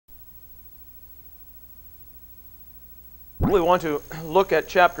We want to look at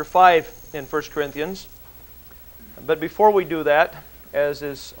chapter 5 in 1 Corinthians. But before we do that, as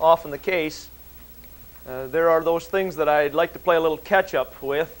is often the case, there are those things that I'd like to play a little catch-up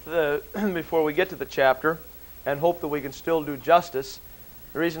with before we get to the chapter, and hope that we can still do justice.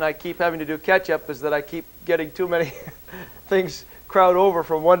 The reason I keep having to do catch-up is that I keep getting too many things crowd over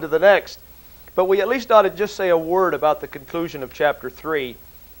from one to the next. But we at least ought to just say a word about the conclusion of chapter 3,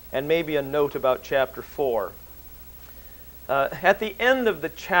 and maybe a note about chapter 4. At the end of the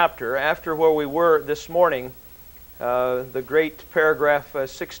chapter, after where we were this morning, the great paragraph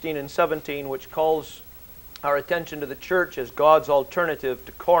 16 and 17, which calls our attention to the church as God's alternative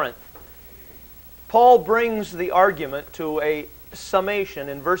to Corinth, Paul brings the argument to a summation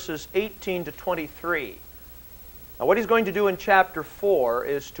in verses 18 to 23. Now, what he's going to do in chapter 4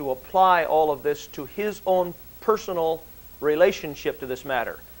 is to apply all of this to his own personal relationship to this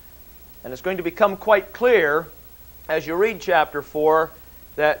matter. And it's going to become quite clear as you read chapter 4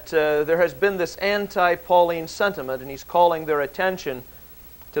 that there has been this anti-Pauline sentiment, and he's calling their attention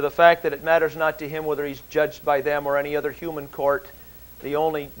to the fact that it matters not to him whether he's judged by them or any other human court. The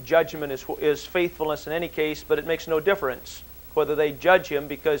only judgment is faithfulness in any case, but it makes no difference whether they judge him,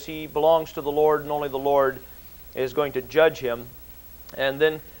 because he belongs to the Lord, and only the Lord is going to judge him. And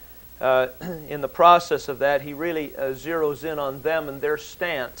then in the process of that, he really zeroes in on them and their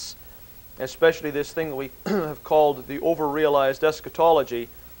stance, especially this thing that we have called the over-realized eschatology,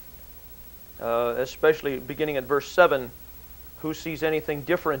 especially beginning at verse 7, who sees anything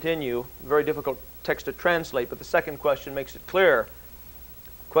different in you? Very difficult text to translate, but the second question makes it clear.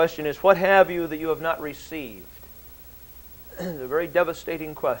 The question is, what have you that you have not received? It's a very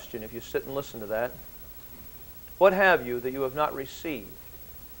devastating question if you sit and listen to that. What have you that you have not received?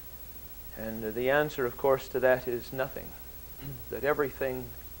 And the answer, of course, to that is nothing. That everything,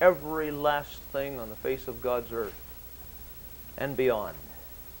 every last thing on the face of God's earth and beyond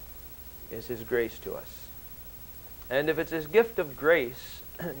is His grace to us. And if it's His gift of grace,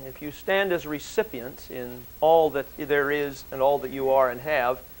 if you stand as recipients in all that there is and all that you are and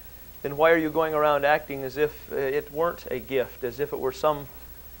have, then why are you going around acting as if it weren't a gift, as if it were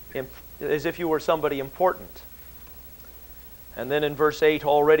as if you were somebody important? And then in verse 8,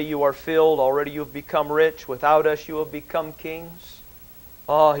 already you are filled, already you have become rich, without us you have become kings.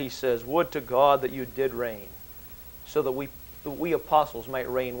 Ah, he says, would to God that you did reign, so that we apostles might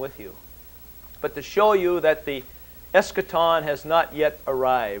reign with you. But to show you that the eschaton has not yet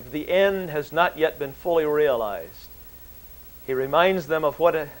arrived, the end has not yet been fully realized, he reminds them of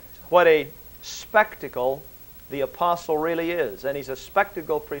what a spectacle the apostle really is. And he's a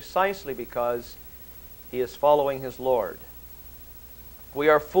spectacle precisely because he is following his Lord. We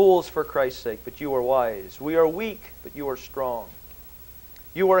are fools for Christ's sake, but you are wise. We are weak, but you are strong.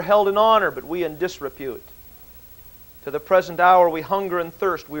 You are held in honor, but we in disrepute. To the present hour we hunger and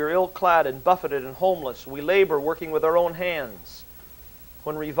thirst. We are ill-clad and buffeted and homeless. We labor, working with our own hands.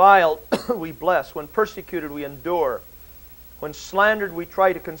 When reviled, we bless. When persecuted, we endure. When slandered, we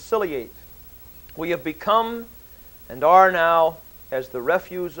try to conciliate. We have become and are now as the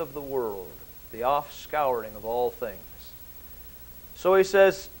refuse of the world, the offscouring of all things. So he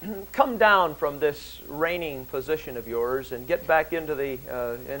says, come down from this reigning position of yours and get back into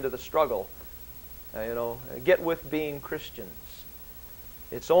the struggle. Get with being Christians.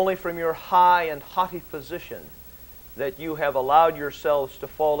 It's only from your high and haughty position that you have allowed yourselves to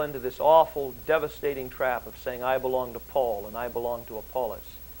fall into this awful, devastating trap of saying, I belong to Paul and I belong to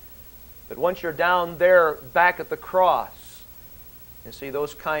Apollos. But once you're down there back at the cross, you see,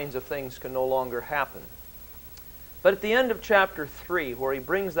 those kinds of things can no longer happen. But at the end of chapter 3, where he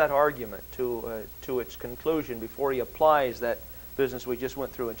brings that argument to its conclusion before he applies that business we just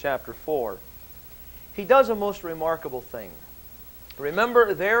went through in chapter 4, he does a most remarkable thing.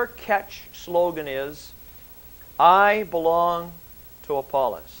 Remember, their catch slogan is, I belong to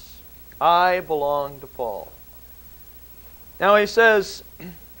Apollos. I belong to Paul. Now he says,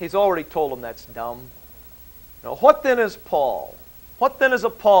 he's already told them that's dumb. What then is Paul? What then is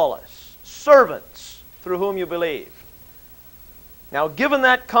Apollos? Servants through whom you believed. Now, given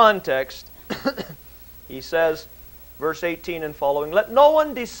that context, he says, verse 18 and following, let no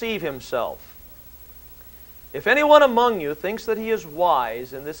one deceive himself. If anyone among you thinks that he is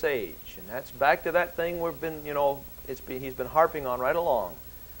wise in this age, and that's back to that thing he's been harping on right along,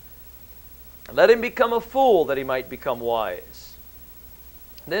 let him become a fool that he might become wise.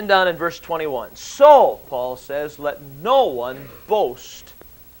 Then down in verse 21, so, Paul says, let no one boast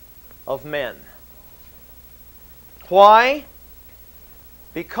of men. Why?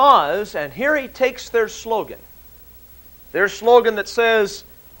 Because, and here he takes their slogan that says,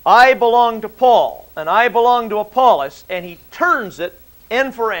 I belong to Paul, and I belong to Apollos, and he turns it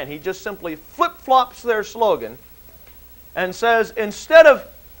end for end. He just simply flip-flops their slogan and says, instead of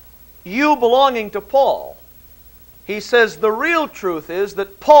you belonging to Paul, he says the real truth is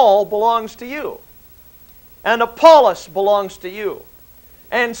that Paul belongs to you, and Apollos belongs to you,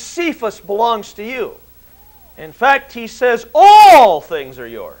 and Cephas belongs to you. In fact, he says all things are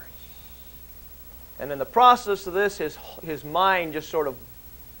yours. And in the process of this, his mind just sort of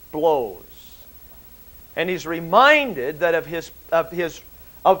blows. And he's reminded that of his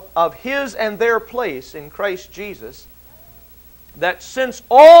and their place in Christ Jesus, that since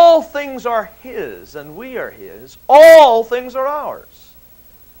all things are His and we are His, all things are ours.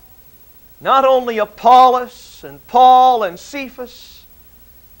 Not only Apollos and Paul and Cephas,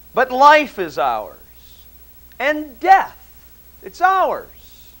 but life is ours. And death, it's ours.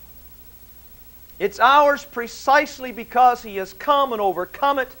 It's ours precisely because He has come and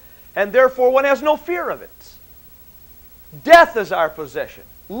overcome it, and therefore one has no fear of it. Death is our possession.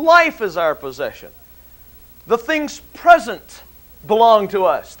 Life is our possession. The things present belong to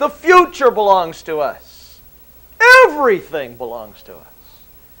us. The future belongs to us. Everything belongs to us.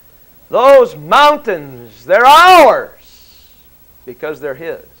 Those mountains, they're ours because they're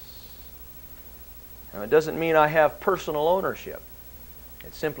His. Now, it doesn't mean I have personal ownership.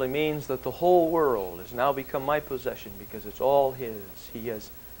 It simply means that the whole world has now become my possession because it's all His. He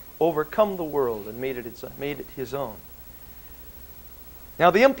has overcome the world and made it His own. Now,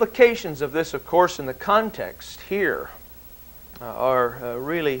 the implications of this, of course, in the context here are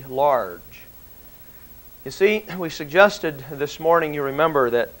really large. You see, we suggested this morning, you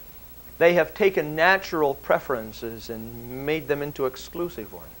remember, that they have taken natural preferences and made them into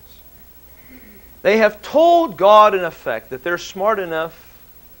exclusive ones. They have told God, in effect, that they're smart enough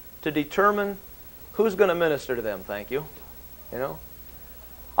to determine who's going to minister to them, thank you. You know?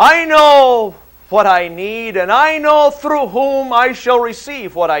 I know what I need, and I know through whom I shall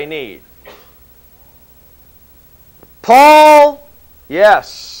receive what I need. Paul,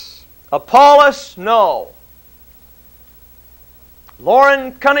 yes. Apollos, no.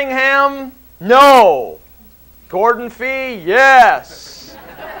 Lauren Cunningham, no. Gordon Fee, yes.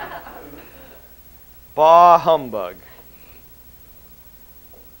 Bah humbug.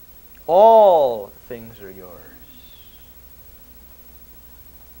 All things are yours.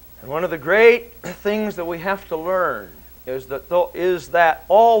 And one of the great things that we have to learn is that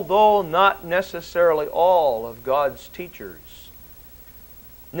although not necessarily all of God's teachers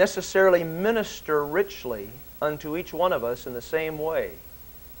necessarily minister richly unto each one of us in the same way,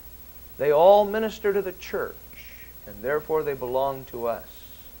 they all minister to the church, and therefore they belong to us.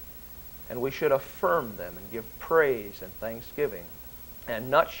 And we should affirm them and give praise and thanksgiving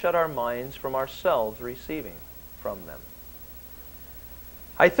and not shut our minds from ourselves receiving from them.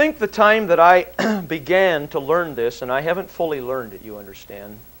 I think the time that I began to learn this, and I haven't fully learned it, you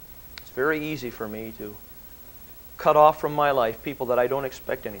understand. It's very easy for me to cut off from my life people that I don't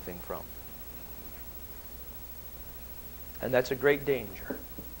expect anything from. And that's a great danger.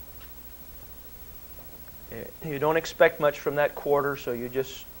 You don't expect much from that quarter, so you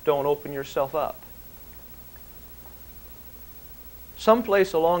just don't open yourself up.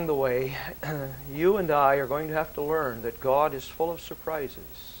 Someplace along the way, you and I are going to have to learn that God is full of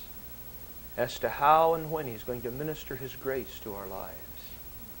surprises as to how and when He's going to minister His grace to our lives.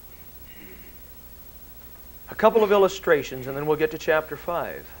 A couple of illustrations, and then we'll get to chapter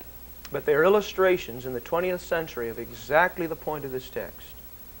 5. But they're illustrations in the 20th century of exactly the point of this text.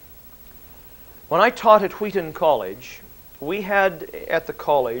 When I taught at Wheaton College, we had at the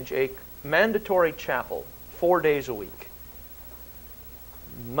college a mandatory chapel 4 days a week.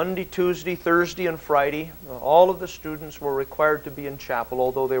 Monday, Tuesday, Thursday, and Friday, all of the students were required to be in chapel,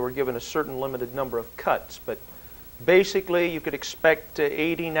 although they were given a certain limited number of cuts. But basically, you could expect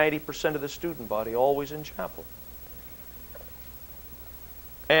 80-90% of the student body always in chapel.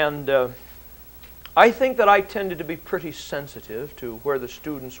 And I think that I tended to be pretty sensitive to where the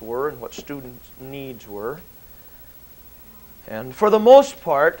students were and what students' needs were. And for the most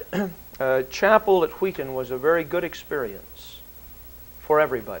part, chapel at Wheaton was a very good experience for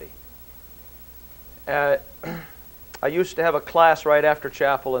everybody. I used to have a class right after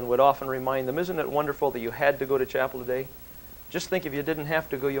chapel and would often remind them, isn't it wonderful that you had to go to chapel today? Just think if you didn't have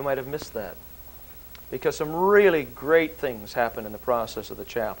to go, you might have missed that. Because some really great things happen in the process of the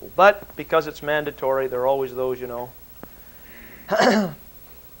chapel. But because it's mandatory, there are always those, you know.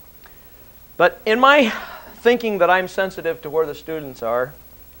 But in my thinking that I'm sensitive to where the students are,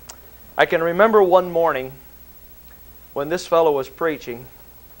 I can remember one morning when this fellow was preaching,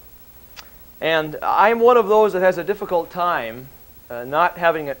 and I'm one of those that has a difficult time not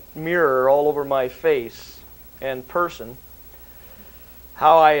having a mirror all over my face and person,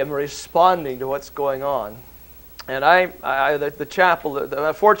 how I am responding to what's going on. And the chapel,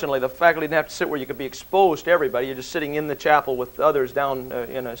 unfortunately, the faculty didn't have to sit where you could be exposed to everybody. You're just sitting in the chapel with others down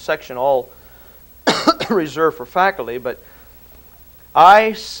in a section all reserved for faculty. But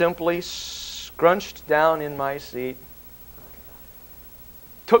I simply scrunched down in my seat,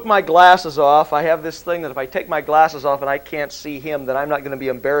 took my glasses off. I have this thing that if I take my glasses off and I can't see him, then I'm not going to be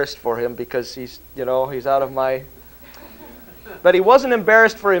embarrassed for him because he's out of my... But he wasn't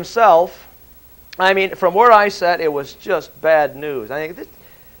embarrassed for himself. I mean, from where I sat, it was just bad news. I think,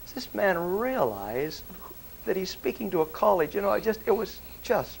 does this man realize that he's speaking to a college? It was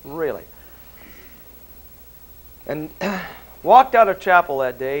just really. And walked out of chapel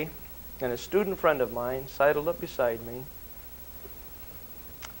that day, and a student friend of mine sidled up beside me,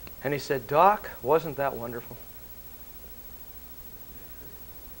 and he said, "Doc, wasn't that wonderful?"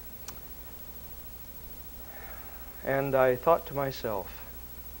 And I thought to myself,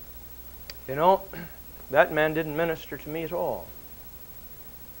 that man didn't minister to me at all.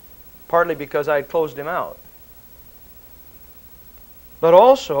 Partly because I had closed him out. But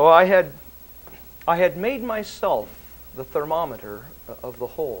also I had made myself the thermometer of the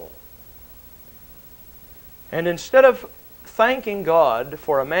whole. And instead of thanking God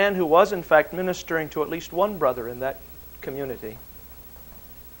for a man who was in fact ministering to at least one brother in that community,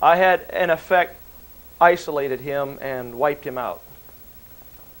 I had in effect isolated him and wiped him out.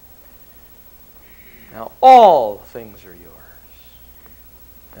 Now, all things are yours.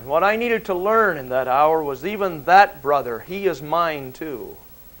 And what I needed to learn in that hour was even that brother, he is mine too.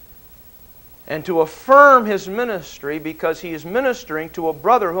 And to affirm his ministry because he is ministering to a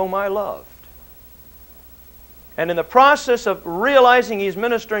brother whom I loved. And in the process of realizing he's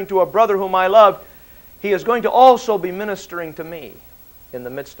ministering to a brother whom I loved, he is going to also be ministering to me in the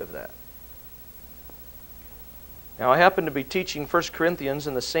midst of that. Now, I happened to be teaching 1 Corinthians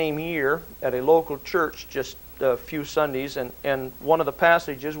in the same year at a local church just a few Sundays, and one of the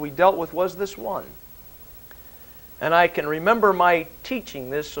passages we dealt with was this one. And I can remember my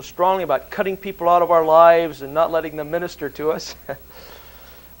teaching this so strongly about cutting people out of our lives and not letting them minister to us.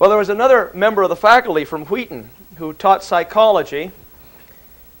 Well, there was another member of the faculty from Wheaton who taught psychology,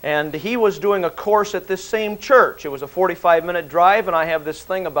 and he was doing a course at this same church. It was a 45-minute drive, and I have this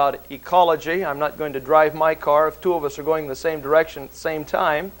thing about ecology. I'm not going to drive my car if two of us are going in the same direction at the same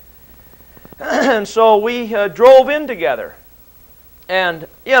time. And so we drove in together. And,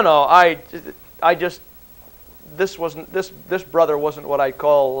 this brother wasn't what I'd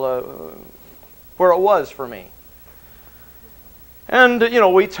call where it was for me. And,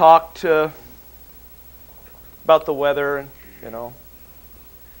 we talked about the weather and,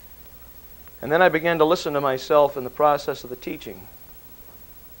 And then I began to listen to myself in the process of the teaching.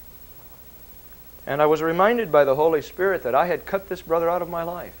 And I was reminded by the Holy Spirit that I had cut this brother out of my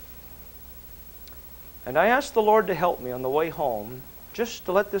life. And I asked the Lord to help me on the way home just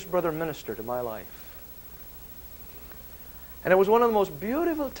to let this brother minister to my life. And it was one of the most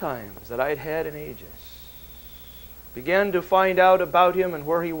beautiful times that I had had in ages. Began to find out about him and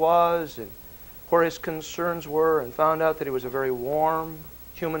where he was and where his concerns were, and found out that he was a very warm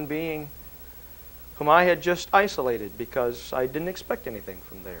human being whom I had just isolated because I didn't expect anything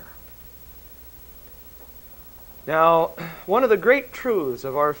from there. Now, one of the great truths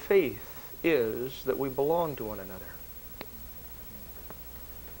of our faith is that we belong to one another.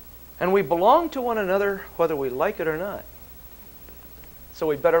 And we belong to one another whether we like it or not. So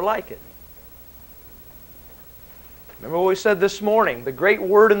we better like it. Remember what we said this morning, the great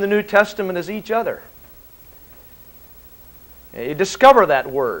word in the New Testament is each other. You discover that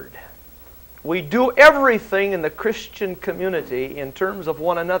word. We do everything in the Christian community in terms of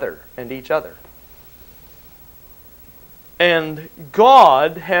one another and each other. And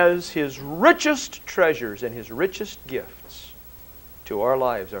God has His richest treasures and His richest gifts to our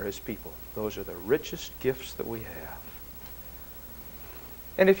lives are His people. Those are the richest gifts that we have.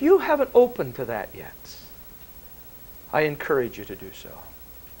 And if you haven't opened to that yet, I encourage you to do so.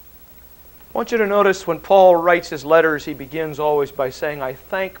 I want you to notice when Paul writes his letters, he begins always by saying, I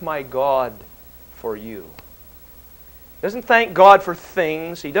thank my God for you. He doesn't thank God for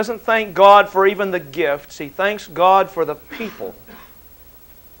things. He doesn't thank God for even the gifts. He thanks God for the people.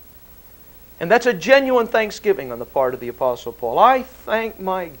 And that's a genuine thanksgiving on the part of the Apostle Paul. I thank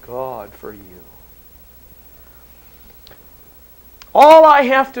my God for you. All I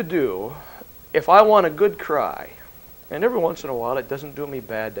have to do, if I want a good cry, and every once in a while it doesn't do me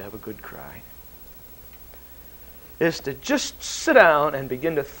bad to have a good cry, is to just sit down and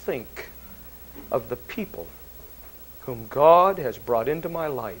begin to think of the people whom God has brought into my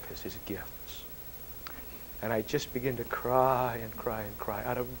life as His gifts. And I just begin to cry and cry and cry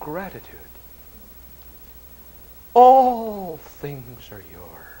out of gratitude. All things are yours.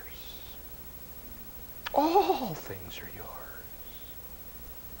 All things are yours.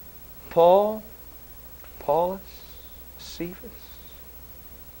 Paul, Apollos, Cephas,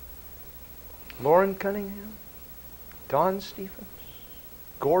 Lauren Cunningham, Don Stephens,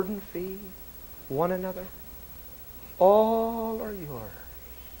 Gordon Fee, one another, all are yours.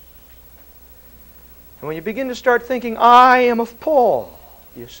 And when you begin to start thinking, I am of Paul,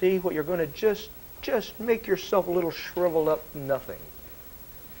 you see what you're going to just make yourself a little shriveled up nothing.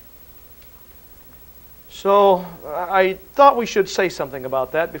 So I thought we should say something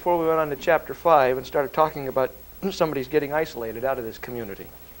about that before we went on to chapter 5 and started talking about somebody's getting isolated out of this community.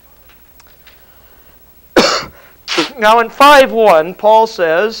 Now in 5:1, Paul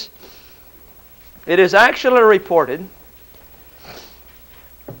says, it is actually reported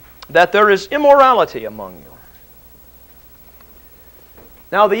that there is immorality among you.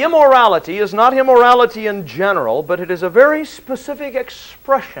 Now the immorality is not immorality in general, but it is a very specific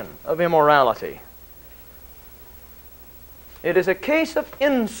expression of immorality. It is a case of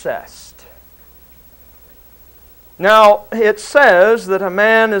incest. Now, it says that a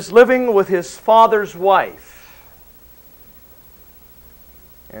man is living with his father's wife.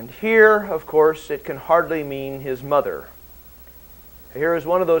 And here, of course, it can hardly mean his mother. Here is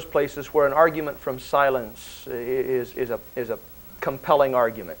one of those places where an argument from silence is a compelling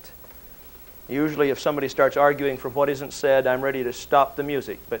argument. Usually if somebody starts arguing from what isn't said, I'm ready to stop the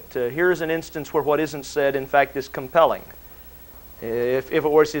music. But here's an instance where what isn't said, in fact, is compelling. If it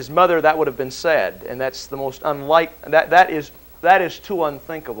was his mother, that would have been said, and that's the most that is too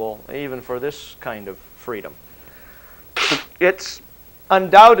unthinkable even for this kind of freedom. It's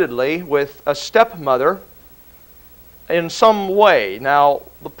undoubtedly with a stepmother in some way. Now,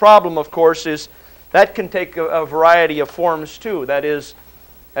 the problem, of course, is that can take a variety of forms too. That is,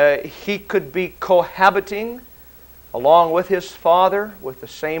 he could be cohabiting along with his father with the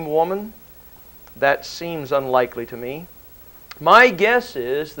same woman. That seems unlikely to me. My guess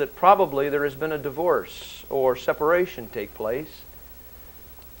is that probably there has been a divorce or separation take place,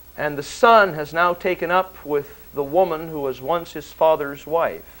 and the son has now taken up with the woman who was once his father's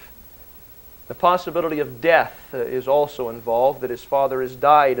wife. The possibility of death is also involved, that his father has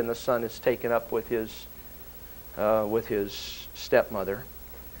died and the son is taken up with his stepmother.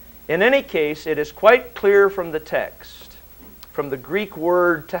 In any case, it is quite clear from the text, from the Greek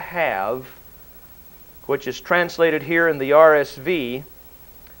word to have, which is translated here in the RSV,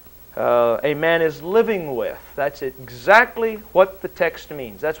 a man is living with. That's exactly what the text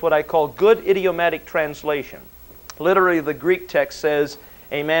means. That's what I call good idiomatic translation. Literally, the Greek text says,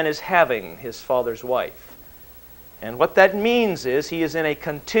 a man is having his father's wife. And what that means is he is in a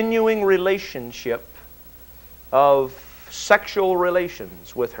continuing relationship of sexual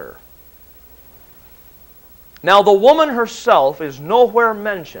relations with her. Now, the woman herself is nowhere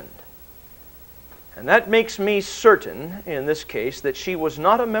mentioned. And that makes me certain, in this case, that she was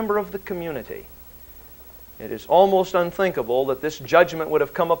not a member of the community. It is almost unthinkable that this judgment would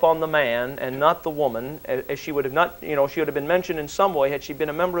have come upon the man and not the woman, as she would have not, she would have been mentioned in some way had she been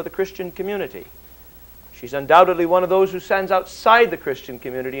a member of the Christian community. She's undoubtedly one of those who stands outside the Christian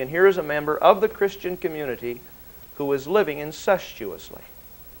community, and here is a member of the Christian community who is living incestuously.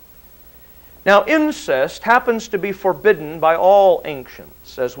 Now, incest happens to be forbidden by all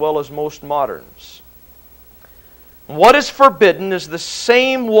ancients as well as most moderns. What is forbidden is the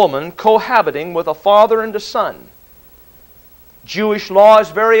same woman cohabiting with a father and a son. Jewish law is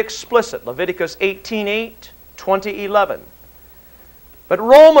very explicit, Leviticus 18:8, 20:11. But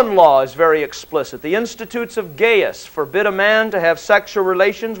Roman law is very explicit. The Institutes of Gaius forbid a man to have sexual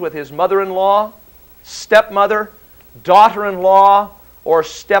relations with his mother-in-law, stepmother, daughter-in-law, or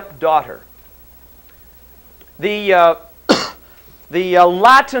stepdaughter. The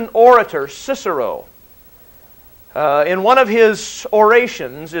Latin orator Cicero, in one of his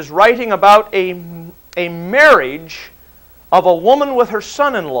orations, is writing about a marriage of a woman with her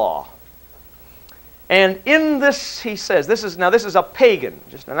son-in-law. And in this, he says, this is a pagan,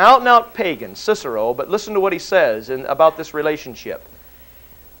 just an out-and-out pagan, Cicero, but listen to what he says about this relationship.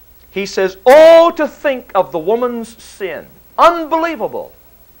 He says, "Oh, to think of the woman's sin. Unbelievable.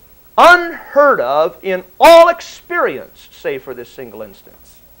 Unheard of in all experience, save for this single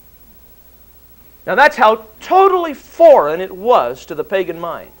instance." Now that's how totally foreign it was to the pagan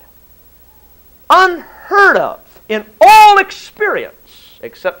mind. Unheard of in all experience,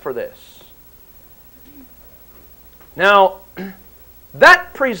 except for this. Now,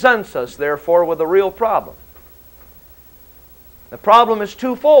 that presents us, therefore, with a real problem. The problem is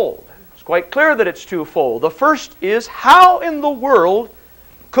twofold. It's quite clear that it's twofold. The first is, how in the world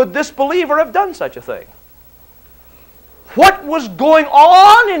could this believer have done such a thing? What was going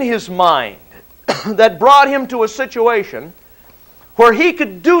on in his mind that brought him to a situation where he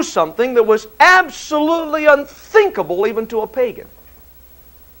could do something that was absolutely unthinkable even to a pagan?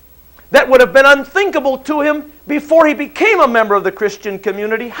 That would have been unthinkable to him before he became a member of the Christian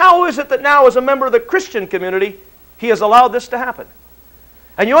community. How is it that now, as a member of the Christian community, he has allowed this to happen?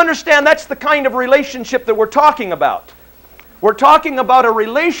 And you understand that's the kind of relationship that we're talking about. We're talking about a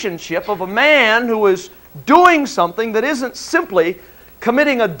relationship of a man who is doing something that isn't simply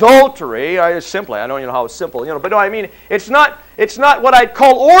committing adultery. I don't know how it's simple, but no, I mean, it's not what I'd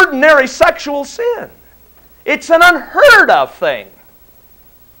call ordinary sexual sin. It's an unheard of thing.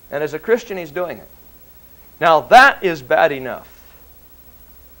 And as a Christian, he's doing it. Now, that is bad enough.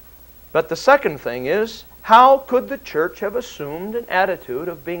 But the second thing is, how could the church have assumed an attitude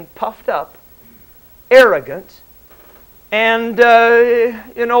of being puffed up, arrogant, and,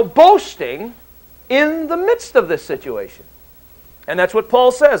 boasting in the midst of this situation? And that's what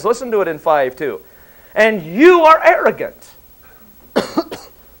Paul says. Listen to it in 5:2. And you are arrogant.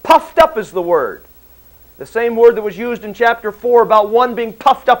 Puffed up is the word. The same word that was used in chapter 4 about one being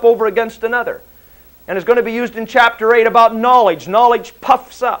puffed up over against another. And is going to be used in chapter 8 about knowledge. Knowledge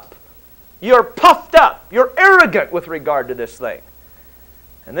puffs up. You're puffed up. You're arrogant with regard to this thing.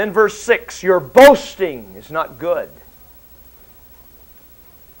 And then verse 6, your boasting is not good.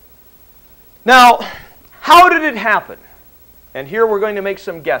 Now, how did it happen? And here we're going to make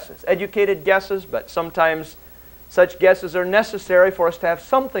some guesses. Educated guesses, but sometimes such guesses are necessary for us to have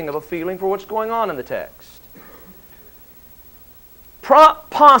something of a feeling for what's going on in the text.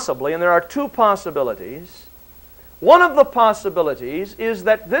 Possibly, and there are two possibilities. One of the possibilities is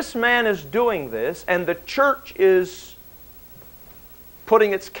that this man is doing this and the church is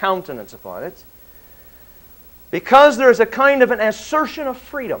putting its countenance upon it because there is a kind of an assertion of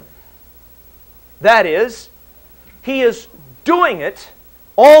freedom. That is, he is doing it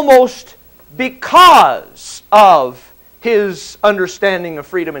almost because of his understanding of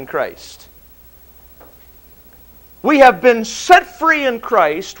freedom in Christ. We have been set free in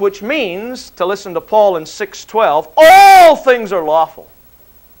Christ, which means, to listen to Paul in 6:12, all things are lawful.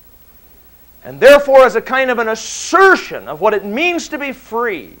 And therefore, as a kind of an assertion of what it means to be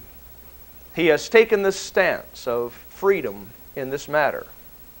free, he has taken this stance of freedom in this matter.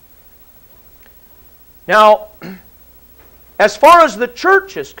 Now, as far as the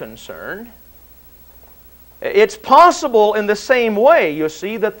church is concerned, it's possible in the same way, you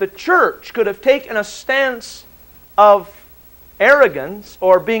see, that the church could have taken a stance of arrogance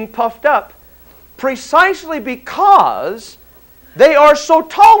or being puffed up precisely because they are so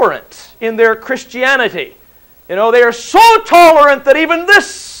tolerant in their Christianity. They are so tolerant that even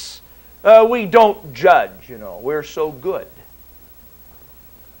this we don't judge, We're so good.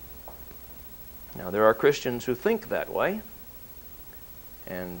 Now, there are Christians who think that way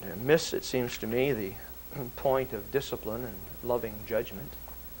and miss, it seems to me, the point of discipline and loving judgment.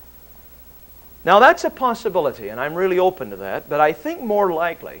 Now, that's a possibility, and I'm really open to that, but I think more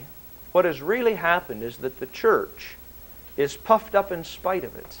likely what has really happened is that the church is puffed up in spite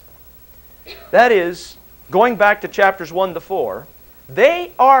of it. That is, going back to chapters 1 to 4,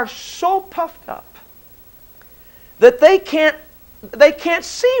 they are so puffed up that they can't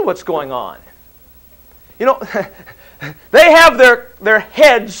see what's going on. They have their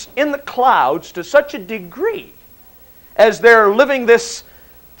heads in the clouds to such a degree as they're living this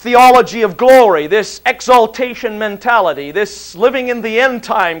theology of glory, this exaltation mentality, this living in the end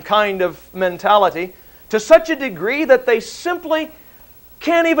time kind of mentality, to such a degree that they simply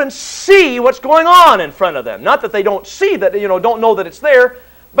can't even see what's going on in front of them. Not that they don't see that, don't know that it's there,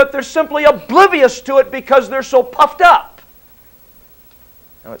 but they're simply oblivious to it because they're so puffed up.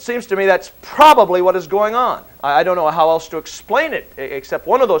 Now, it seems to me that's probably what is going on. I don't know how else to explain it, except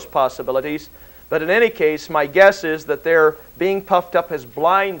one of those possibilities. But in any case, my guess is that their being puffed up has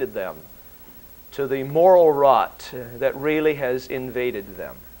blinded them to the moral rot that really has invaded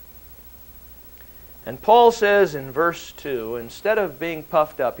them. And Paul says in verse 2, instead of being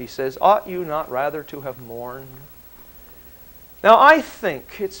puffed up, he says, ought you not rather to have mourned? Now, I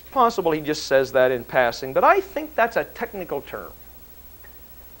think, it's possible he just says that in passing, but I think that's a technical term.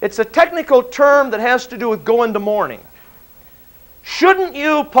 It's a technical term that has to do with going to mourning. Shouldn't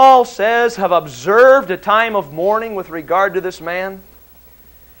you, Paul says, have observed a time of mourning with regard to this man?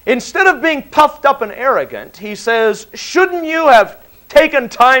 Instead of being puffed up and arrogant, he says, shouldn't you have taken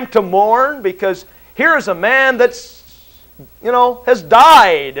time to mourn? Because here's a man that's, has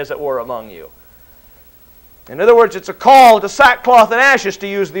died, as it were, among you. In other words, it's a call to sackcloth and ashes, to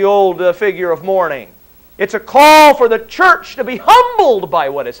use the old figure of mourning. It's a call for the church to be humbled by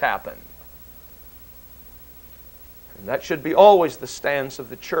what has happened. And that should be always the stance of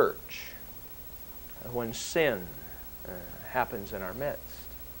the church when sin happens in our midst.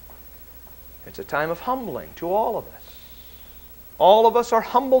 It's a time of humbling to all of us. All of us are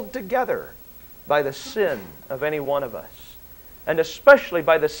humbled together by the sin of any one of us, and especially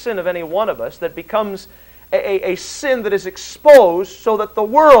by the sin of any one of us that becomes a sin that is exposed so that the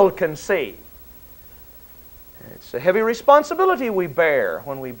world can see. It's a heavy responsibility we bear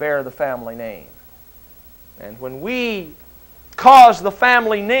when we bear the family name. And when we cause the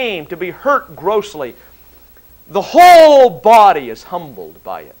family name to be hurt grossly, the whole body is humbled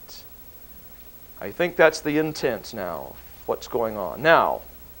by it. I think that's the intent now of what's going on. Now,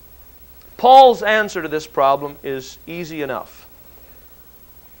 Paul's answer to this problem is easy enough.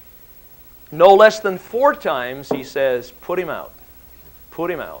 No less than 4 times he says, put him out, put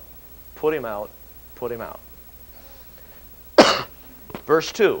him out, put him out, put him out.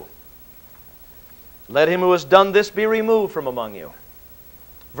 Verse 2, let him who has done this be removed from among you.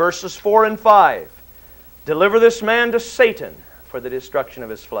 Verses 4 and 5, deliver this man to Satan for the destruction of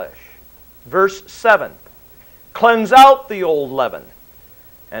his flesh. Verse 7, cleanse out the old leaven.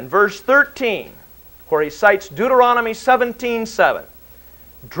 And verse 13, where he cites Deuteronomy 17:7,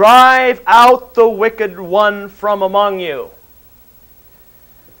 drive out the wicked one from among you.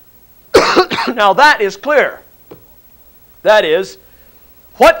 Now that is clear. That is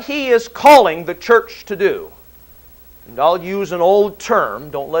what he is calling the church to do. And I'll use an old term.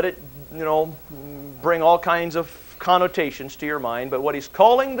 Don't let it, bring all kinds of connotations to your mind. But what he's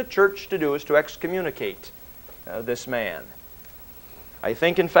calling the church to do is to excommunicate this man. I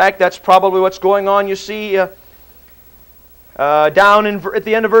think, in fact, that's probably what's going on. You see, down at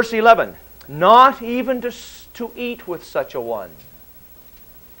the end of verse 11, not even to eat with such a one.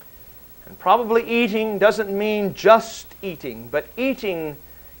 And probably eating doesn't mean just eating, but eating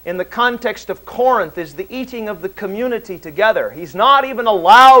in the context of Corinth is the eating of the community together. He's not even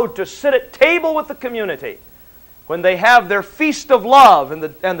allowed to sit at table with the community when they have their feast of love and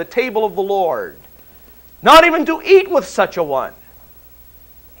the table of the Lord. Not even to eat with such a one.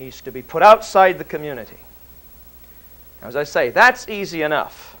 He's to be put outside the community. As I say, that's easy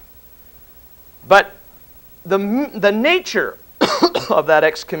enough. But the nature of that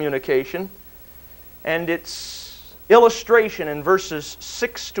excommunication and its illustration in verses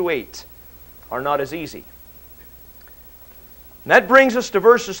 6 to 8 are not as easy. And that brings us to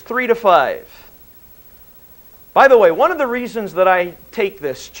verses 3 to 5. By the way, one of the reasons that I take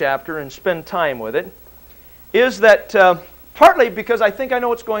this chapter and spend time with it is that partly because I think I know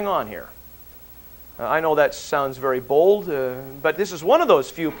what's going on here. I know that sounds very bold, but this is one of those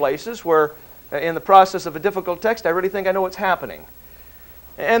few places where, in the process of a difficult text, I really think I know what's happening.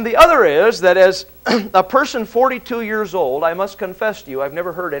 And the other is that as a person 42 years old, I must confess to you, I've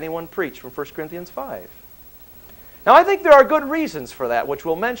never heard anyone preach from 1 Corinthians 5. Now, I think there are good reasons for that, which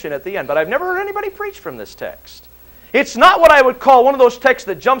we'll mention at the end, but I've never heard anybody preach from this text. It's not what I would call one of those texts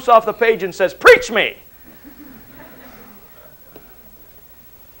that jumps off the page and says, "Preach me!"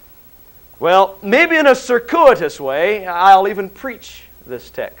 Well, maybe in a circuitous way, I'll even preach this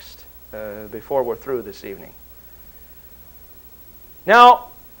text before we're through this evening. Now,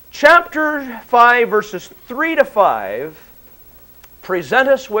 chapter 5, verses 3 to 5, present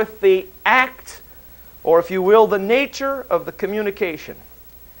us with the act, or if you will, the nature of the communication.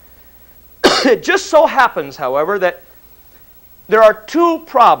 It just so happens, however, that there are 2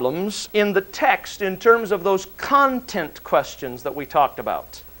 problems in the text in terms of those content questions that we talked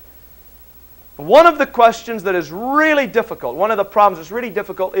about. One of the questions that is really difficult, one of the problems that's really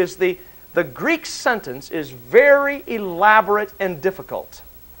difficult is the Greek sentence is very elaborate and difficult.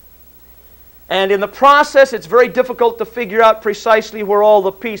 And in the process, it's very difficult to figure out precisely where all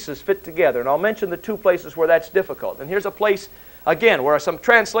the pieces fit together. And I'll mention the 2 places where that's difficult. And here's a place, again, where some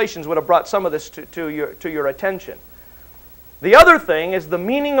translations would have brought some of this to your attention. The other thing is the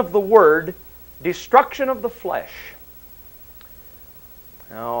meaning of the word destruction of the flesh.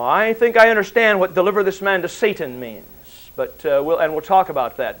 Now, I think I understand what deliver this man to Satan means, but we'll talk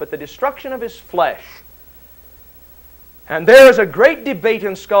about that. But the destruction of his flesh. And there is a great debate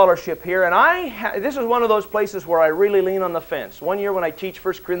in scholarship here, and this is one of those places where I really lean on the fence. One year when I teach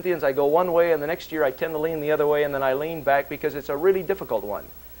 1 Corinthians, I go one way, and the next year I tend to lean the other way, and then I lean back because it's a really difficult one.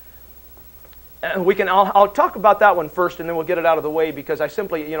 And I'll talk about that one first, and then we'll get it out of the way because I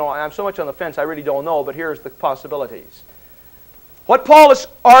simply, I'm so much on the fence, I really don't know, but here's the possibilities. What Paul is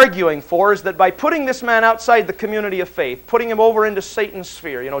arguing for is that by putting this man outside the community of faith, putting him over into Satan's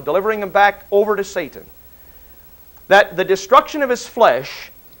sphere, delivering him back over to Satan, that the destruction of his flesh,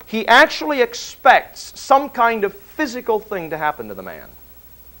 he actually expects some kind of physical thing to happen to the man.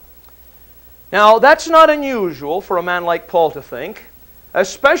 Now, that's not unusual for a man like Paul to think,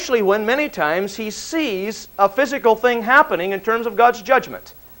 especially when many times he sees a physical thing happening in terms of God's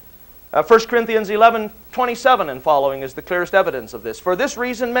judgment. 1 Corinthians 11:27 and following is the clearest evidence of this. For this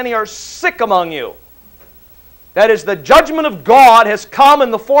reason many are sick among you. That is, the judgment of God has come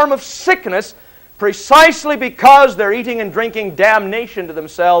in the form of sickness precisely because they're eating and drinking damnation to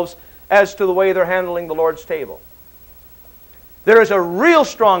themselves as to the way they're handling the Lord's table. There is a real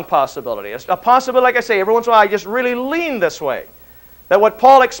strong possibility, a possibility, like I say, every once in a while I just really lean this way, that what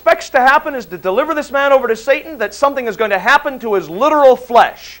Paul expects to happen is to deliver this man over to Satan, that something is going to happen to his literal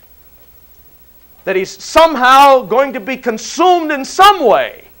flesh, that he's somehow going to be consumed in some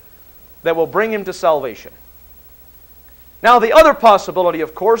way that will bring him to salvation. Now, the other possibility,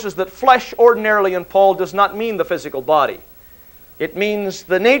 of course, is that flesh ordinarily in Paul does not mean the physical body. It means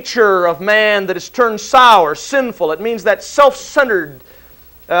the nature of man that is turned sour, sinful. It means that self-centered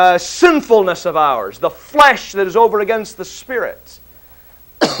sinfulness of ours, the flesh that is over against the spirit.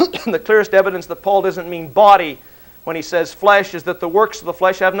 The clearest evidence that Paul doesn't mean body when he says flesh is that the works of the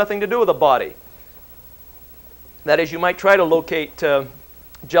flesh have nothing to do with the body. That is, you might try to locate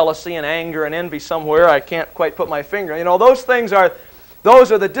jealousy and anger and envy somewhere. I can't quite put my finger. You know, those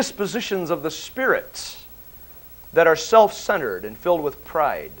are the dispositions of the spirit that are self-centered and filled with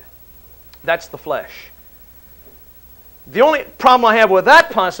pride. That's the flesh. The only problem I have with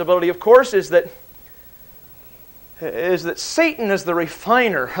that possibility, of course, is that Satan is the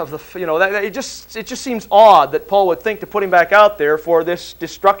refiner of the, it just seems odd that Paul would think to put him back out there for this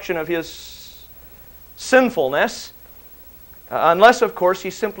destruction of his sinfulness, unless, of course,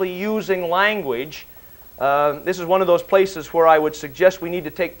 he's simply using language. This is one of those places where I would suggest we need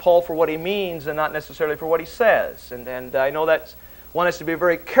to take Paul for what he means and not necessarily for what he says. And I know that one has to be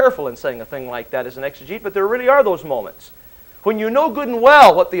very careful in saying a thing like that as an exegete, but there really are those moments when you know good and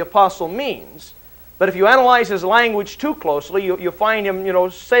well what the apostle means, but if you analyze his language too closely, you find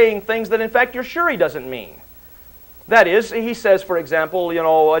him, saying things that in fact you're sure he doesn't mean. That is, he says, for example,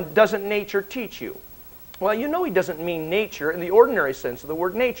 doesn't nature teach you? Well, he doesn't mean nature in the ordinary sense of the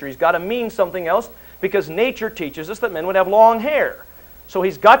word nature. He's got to mean something else because nature teaches us that men would have long hair. So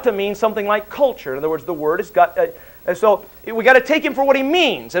he's got to mean something like culture. In other words, the word has got... so we got to take him for what he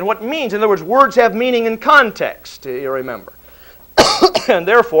means. And what means, in other words, words have meaning in context, you remember. And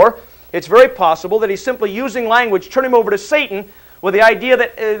therefore, it's very possible that he's simply using language, turn him over to Satan, with the idea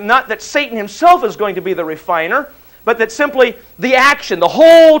that not that Satan himself is going to be the refiner, but that simply the action, the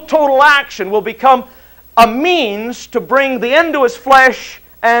whole total action, will become a means to bring the end to his flesh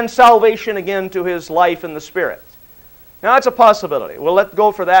and salvation again to his life in the Spirit. Now, that's a possibility. We'll let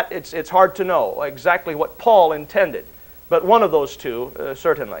go for that. It's hard to know exactly what Paul intended, but one of those two,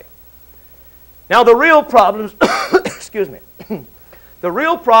 certainly. Now, the real problems, excuse me, the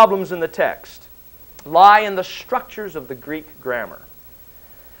real problems in the text lie in the structures of the Greek grammar.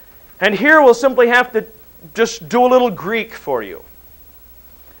 And here we'll simply have to just do a little Greek for you.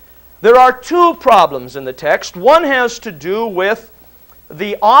 There are two problems in the text. One has to do with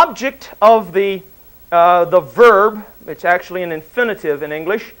the object of the verb. It's actually an infinitive in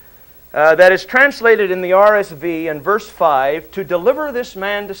English that is translated in the RSV in verse 5, to deliver this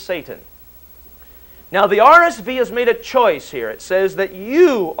man to Satan. Now, the RSV has made a choice here. It says that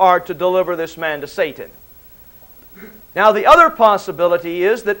you are to deliver this man to Satan. Now, the other possibility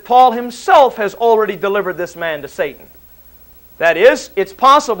is that Paul himself has already delivered this man to Satan. That is, it's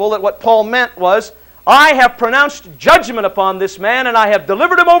possible that what Paul meant was, I have pronounced judgment upon this man and I have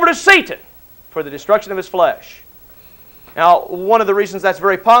delivered him over to Satan for the destruction of his flesh. Now, one of the reasons that's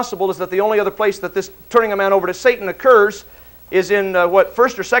very possible is that the only other place that this turning a man over to Satan occurs is in 1 or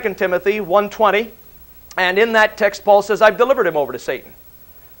 2 Timothy 1:20. And in that text, Paul says, I've delivered him over to Satan.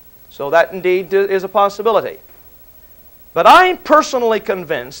 So that indeed is a possibility. But I'm personally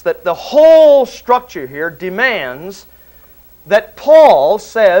convinced that the whole structure here demands that Paul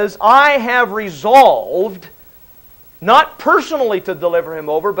says, I have resolved not personally to deliver him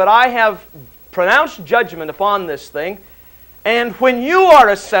over, but I have pronounced judgment upon this thing, and when you are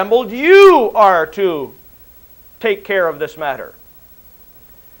assembled, you are to take care of this matter.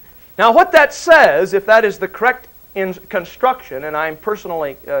 Now, what that says, if that is the correct construction, and I'm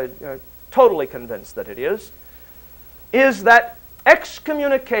personally totally convinced that it is that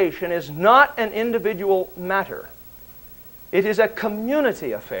excommunication is not an individual matter. It is a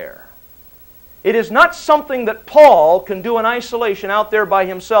community affair. It is not something that Paul can do in isolation out there by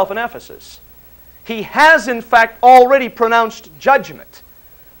himself in Ephesus. He has, in fact, already pronounced judgment.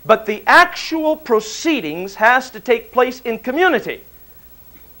 But the actual proceedings has to take place in community.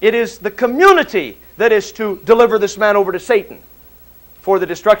 It is the community that is to deliver this man over to Satan for the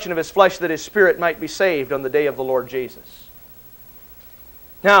destruction of his flesh, that his spirit might be saved on the day of the Lord Jesus.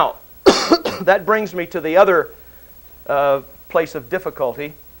 Now, that brings me to the other place of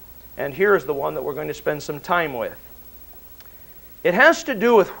difficulty, and here is the one that we're going to spend some time with. It has to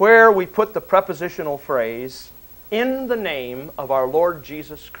do with where we put the prepositional phrase, "in the name of our Lord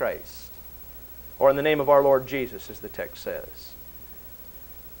Jesus Christ," or "in the name of our Lord Jesus," as the text says.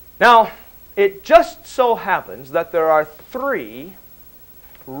 Now, it just so happens that there are three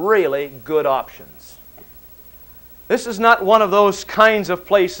really good options. This is not one of those kinds of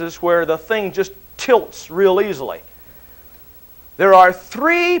places where the thing just tilts real easily. There are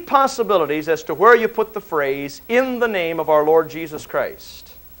three possibilities as to where you put the phrase, "in the name of our Lord Jesus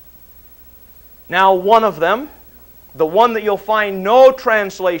Christ." Now, one of them, the one that you'll find no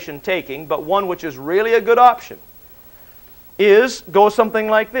translation taking, but one which is really a good option, goes something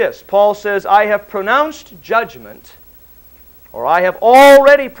like this. Paul says, "I have pronounced judgment," or "I have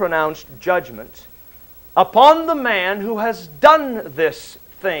already pronounced judgment upon the man who has done this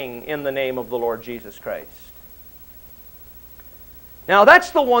thing in the name of the Lord Jesus Christ." Now, that's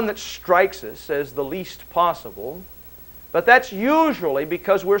the one that strikes us as the least possible, but that's usually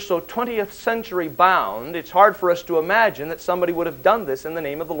because we're so 20th century bound, it's hard for us to imagine that somebody would have done this in the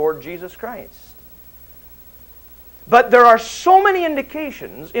name of the Lord Jesus Christ. But there are so many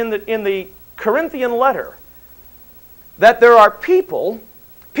indications in the Corinthian letter that there are people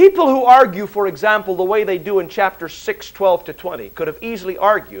who argue, for example, the way they do in chapter 6, 12 to 20, could have easily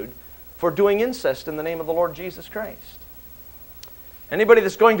argued for doing incest in the name of the Lord Jesus Christ. Anybody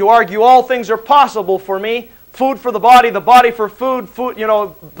that's going to argue all things are possible for me, food for the body for food,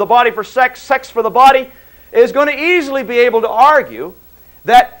 the body for sex, sex for the body, is going to easily be able to argue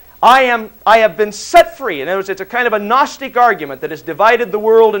that I have been set free. In other words, it's a kind of a Gnostic argument that has divided the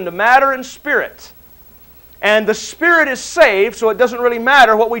world into matter and spirit. And the spirit is saved, so it doesn't really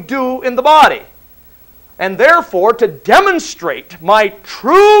matter what we do in the body. And therefore, to demonstrate my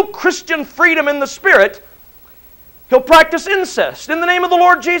true Christian freedom in the spirit, he'll practice incest in the name of the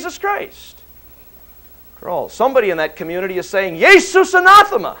Lord Jesus Christ. After all, somebody in that community is saying, "Jesus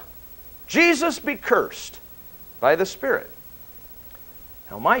anathema," Jesus be cursed by the Spirit.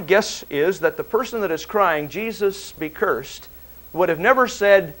 Now, my guess is that the person that is crying, "Jesus be cursed," would have never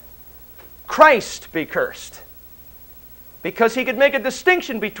said, "Christ be cursed," because he could make a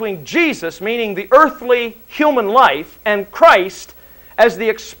distinction between Jesus, meaning the earthly human life, and Christ as the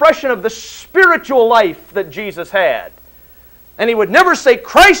expression of the spiritual life that Jesus had. And he would never say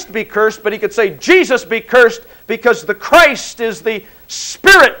Christ be cursed, but he could say Jesus be cursed, because the Christ is the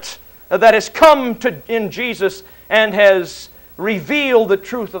Spirit that has come in Jesus and has revealed the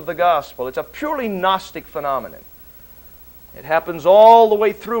truth of the gospel. It's a purely Gnostic phenomenon. It happens all the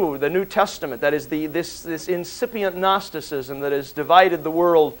way through the New Testament. That is this incipient Gnosticism that has divided the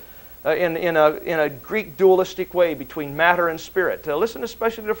world in a Greek dualistic way between matter and spirit. Listen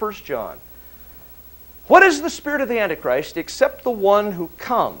especially to 1 John. What is the spirit of the Antichrist except the one who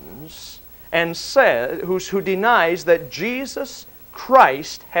comes and says, who denies that Jesus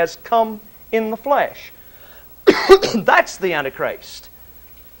Christ has come in the flesh? That's the Antichrist.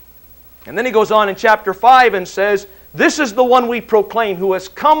 And then he goes on in chapter 5 and says, "This is the one we proclaim, who has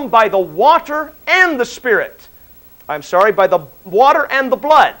come by the water and the Spirit." By the water and the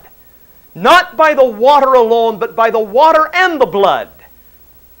blood. Not by the water alone, but by the water and the blood.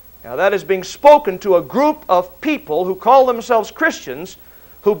 Now, that is being spoken to a group of people who call themselves Christians,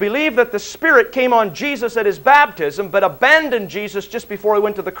 who believe that the Spirit came on Jesus at His baptism, but abandoned Jesus just before He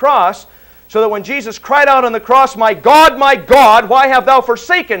went to the cross, so that when Jesus cried out on the cross, my God, why have thou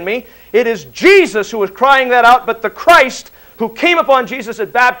forsaken me?" It is Jesus who is crying that out, but the Christ who came upon Jesus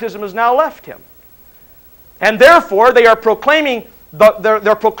at baptism has now left Him. And therefore, they are proclaiming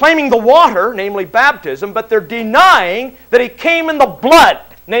the water, namely baptism, but they're denying that He came in the blood,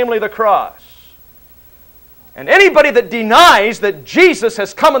 namely the cross. And anybody that denies that Jesus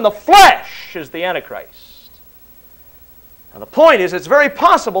has come in the flesh is the Antichrist. Now, the point is, it's very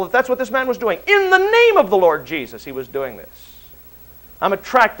possible that that's what this man was doing. In the name of the Lord Jesus, he was doing this. I'm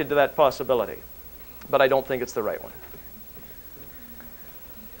attracted to that possibility, but I don't think it's the right one.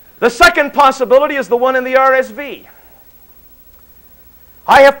 The second possibility is the one in the RSV.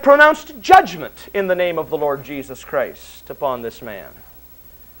 "I have pronounced judgment in the name of the Lord Jesus Christ upon this man."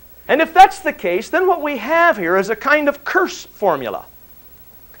 And if that's the case, then what we have here is a kind of curse formula.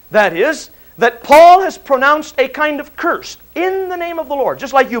 That is, that Paul has pronounced a kind of curse in the name of the Lord.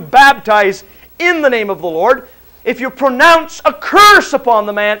 Just like you baptize in the name of the Lord, if you pronounce a curse upon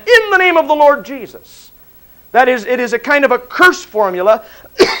the man in the name of the Lord Jesus. That is, it is a kind of a curse formula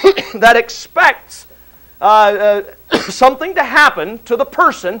that expects something to happen to the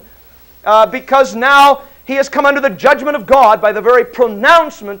person because now he has come under the judgment of God by the very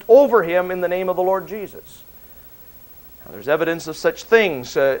pronouncement over him in the name of the Lord Jesus. Now, there's evidence of such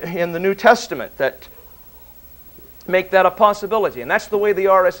things in the New Testament that make that a possibility, and that's the way the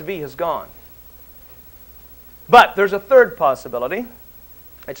RSV has gone. But there's a third possibility.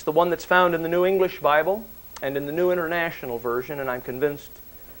 It's the one that's found in the New English Bible and in the New International Version, and I'm convinced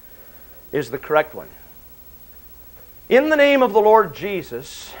is the correct one. In the name of the Lord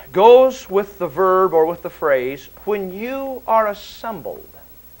Jesus goes with the verb or with the phrase, when you are assembled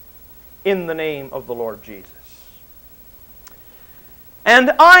in the name of the Lord Jesus.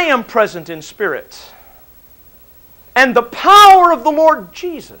 And I am present in spirit, and the power of the Lord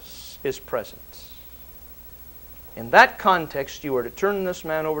Jesus is present. In that context, you are to turn this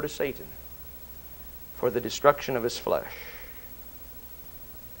man over to Satan for the destruction of his flesh.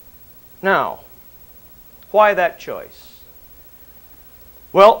 Now, why that choice?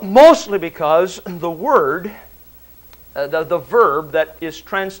 Well, mostly because the word, the verb that is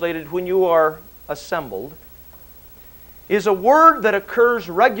translated when you are assembled, is a word that occurs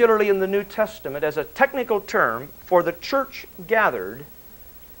regularly in the New Testament as a technical term for the church gathered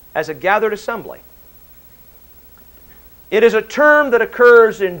as a gathered assembly. It is a term that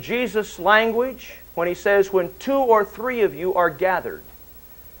occurs in Jesus' language when He says, when 2 or 3 of you are gathered.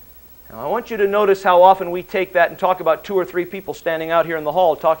 Now, I want you to notice how often we take that and talk about 2 or 3 people standing out here in the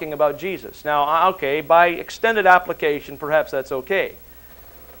hall talking about Jesus. Now, okay, by extended application, perhaps that's okay.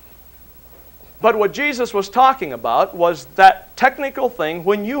 But what Jesus was talking about was that technical thing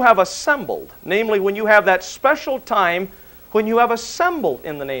when you have assembled, namely when you have that special time when you have assembled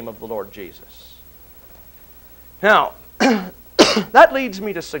in the name of the Lord Jesus. Now, that leads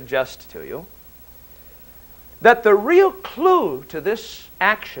me to suggest to you that the real clue to this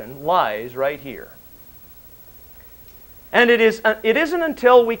action lies right here. And it isn't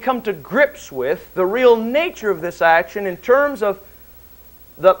until we come to grips with the real nature of this action in terms of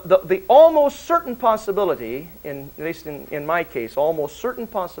the almost certain possibility, at least in my case, almost certain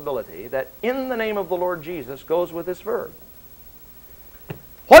possibility that in the name of the Lord Jesus goes with this verb.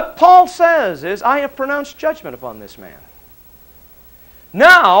 What Paul says is, I have pronounced judgment upon this man.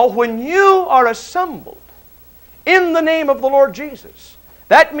 Now, when you are assembled in the name of the Lord Jesus,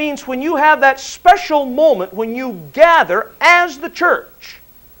 that means when you have that special moment when you gather as the church.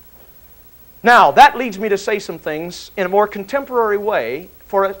 Now, that leads me to say some things in a more contemporary way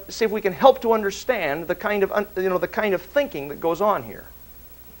for see if we can help to understand the kind of thinking that goes on here.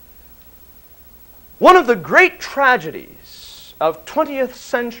 One of the great tragedies of 20th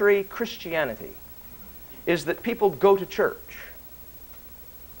century Christianity is that people go to church.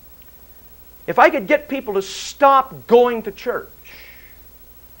 If I could get people to stop going to church,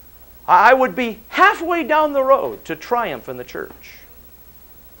 I would be halfway down the road to triumph in the church.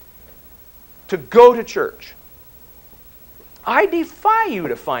 To go to church. I defy you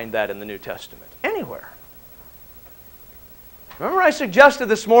to find that in the New Testament, anywhere. Remember I suggested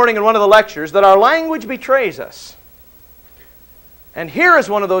this morning in one of the lectures that our language betrays us. And here is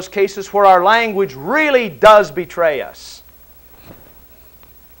one of those cases where our language really does betray us.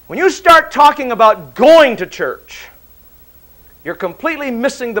 When you start talking about going to church, you're completely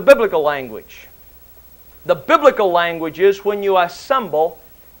missing the biblical language. The biblical language is when you assemble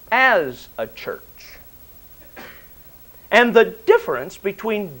as a church. And the difference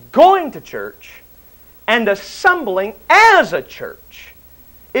between going to church and assembling as a church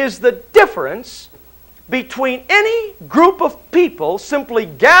is the difference between any group of people simply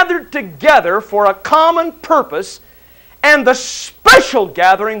gathered together for a common purpose and the special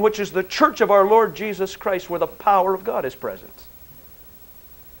gathering which is the church of our Lord Jesus Christ where the power of God is present.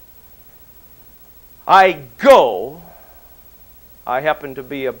 I happen to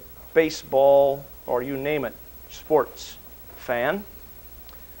be a baseball, or you name it, sports fan.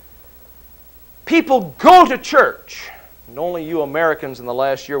 People go to church, and only you Americans in the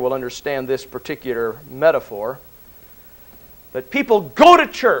last year will understand this particular metaphor, that people go to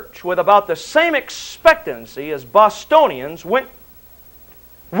church with about the same expectancy as Bostonians went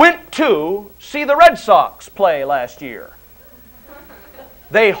to see the Red Sox play last year.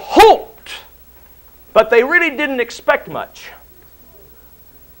 They hoped, but they really didn't expect much.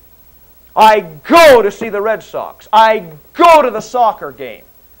 I go to see the Red Sox. I go to the soccer game.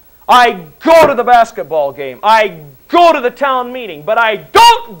 I go to the basketball game. I go to the town meeting, but I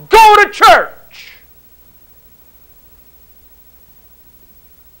don't go to church.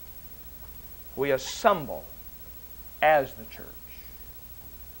 We assemble as the church.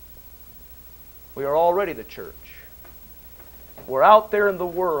 We are already the church. We're out there in the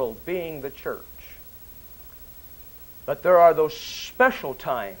world being the church. But there are those special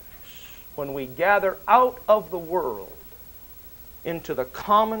times when we gather out of the world into the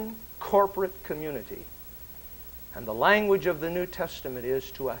common corporate community. And the language of the New Testament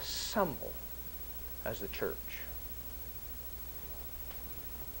is to assemble as the church.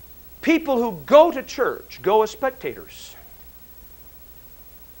 People who go to church go as spectators.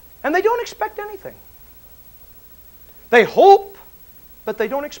 And they don't expect anything. They hope, but they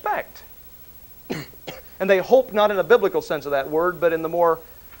don't expect. And they hope not in a biblical sense of that word, but in the more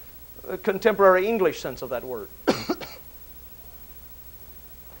contemporary English sense of that word.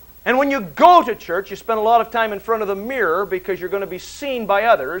 And when you go to church, you spend a lot of time in front of the mirror because you're going to be seen by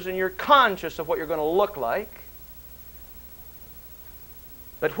others and you're conscious of what you're going to look like.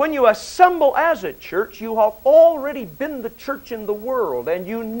 But when you assemble as a church, you have already been the church in the world, and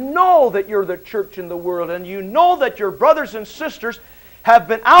you know that you're the church in the world, and you know that your brothers and sisters have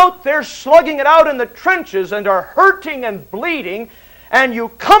been out there slugging it out in the trenches and are hurting and bleeding, and you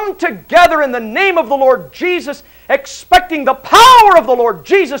come together in the name of the Lord Jesus, expecting the power of the Lord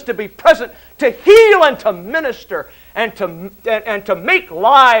Jesus to be present, to heal and to minister, and to make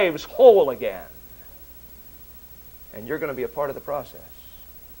lives whole again. And you're going to be a part of the process.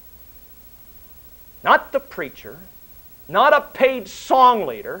 Not the preacher, not a paid song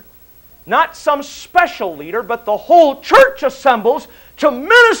leader, not some special leader, but the whole church assembles to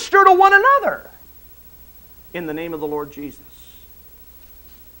minister to one another in the name of the Lord Jesus.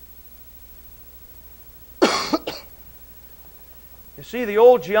 You see, the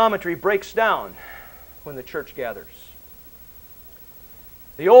old geometry breaks down when the church gathers.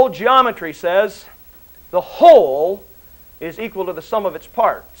 The old geometry says the whole is equal to the sum of its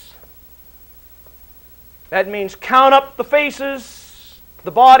parts. That means count up the faces,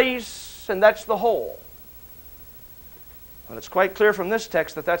 the bodies, and that's the whole. Well, it's quite clear from this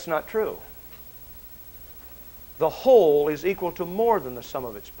text that that's not true. The whole is equal to more than the sum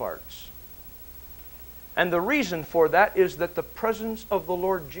of its parts. And the reason for that is that the presence of the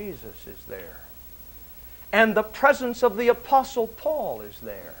Lord Jesus is there. And the presence of the Apostle Paul is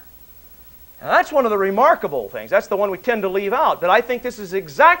there. Now, that's one of the remarkable things. That's the one we tend to leave out. But I think this is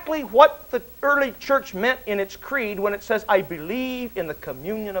exactly what the early church meant in its creed when it says, I believe in the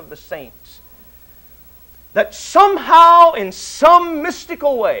communion of the saints. That somehow, in some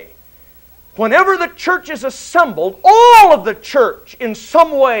mystical way, whenever the church is assembled, all of the church in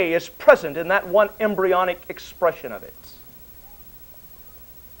some way is present in that one embryonic expression of it.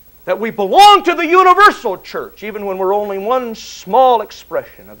 That we belong to the universal church, even when we're only one small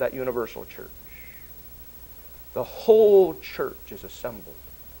expression of that universal church. The whole church is assembled,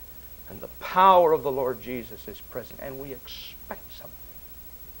 and the power of the Lord Jesus is present, and we expect something.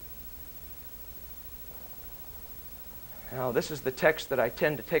 Now, this is the text that I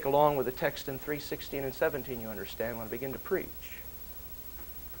tend to take along with the text in 3:16 and 17, you understand, when I begin to preach.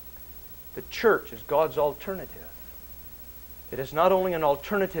 The church is God's alternative. It is not only an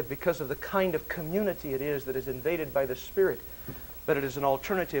alternative because of the kind of community it is that is invaded by the Spirit, but it is an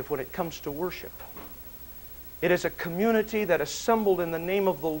alternative when it comes to worship. It is a community that, assembled in the name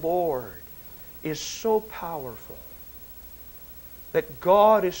of the Lord, is so powerful that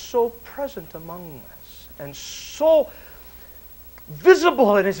God is so present among us and so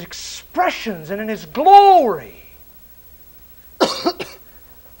visible in His expressions and in His glory.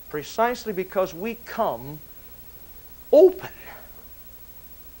 Precisely because we come open.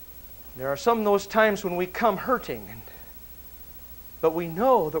 There are some of those times when we come hurting, but we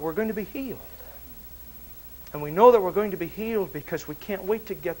know that we're going to be healed. And we know that we're going to be healed because we can't wait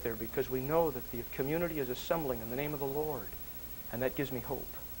to get there, because we know that the community is assembling in the name of the Lord. And that gives me hope.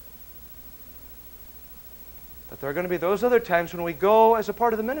 But there are going to be those other times when we go as a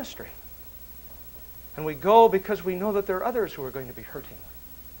part of the ministry. And we go because we know that there are others who are going to be hurting.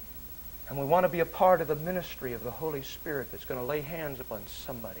 And we want to be a part of the ministry of the Holy Spirit that's going to lay hands upon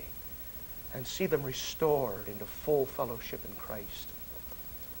somebody and see them restored into full fellowship in Christ.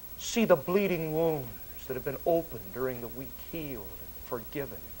 See the bleeding wounds that have been opened during the week healed,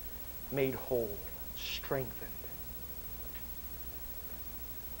 forgiven, made whole, strengthened.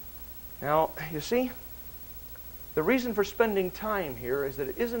 Now, you see, the reason for spending time here is that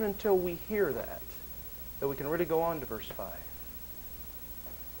it isn't until we hear that we can really go on to verse 5.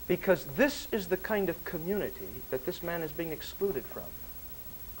 Because this is the kind of community that this man is being excluded from.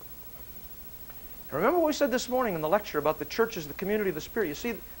 And remember what we said this morning in the lecture about the church as the community of the Spirit. You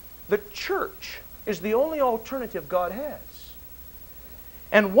see, the church is the only alternative God has.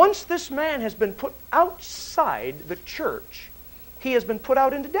 And once this man has been put outside the church, he has been put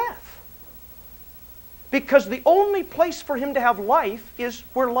out into death. Because the only place for him to have life is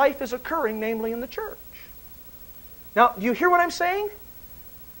where life is occurring, namely in the church. Now, do you hear what I'm saying?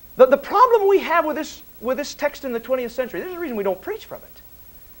 The problem we have with this text in the 20th century, this is the reason we don't preach from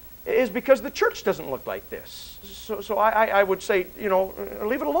it, is because the church doesn't look like this. So I would say,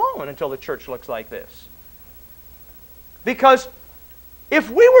 leave it alone until the church looks like this. Because if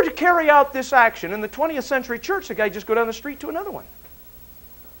we were to carry out this action in the 20th century church, the guy would just go down the street to another one.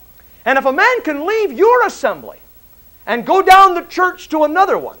 And if a man can leave your assembly and go down the church to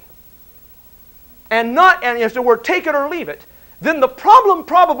another one, and if it were take it or leave it, then the problem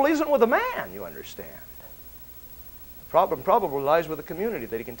probably isn't with the man, you understand. The problem probably lies with the community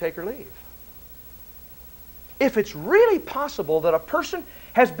that he can take or leave. If it's really possible that a person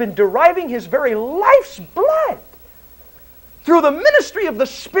has been deriving his very life's blood through the ministry of the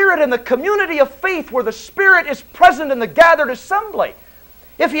Spirit and the community of faith where the Spirit is present in the gathered assembly,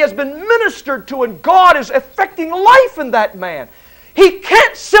 if he has been ministered to and God is effecting life in that man, he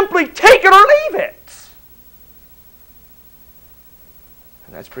can't simply take it or leave it.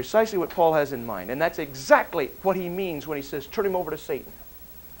 And that's precisely what Paul has in mind. And that's exactly what he means when he says, turn him over to Satan.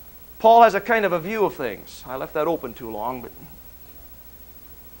 Paul has a kind of a view of things. I left that open too long, but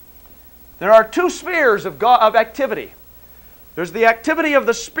there are two spheres of activity. There's the activity of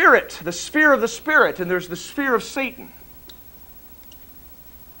the Spirit, the sphere of the Spirit, and there's the sphere of Satan.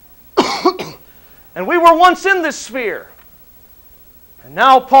 And we were once in this sphere. And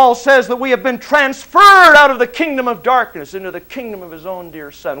now Paul says that we have been transferred out of the kingdom of darkness into the kingdom of His own dear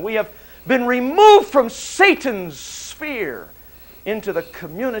Son. We have been removed from Satan's sphere into the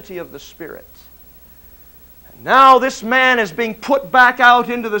community of the Spirit. And now this man is being put back out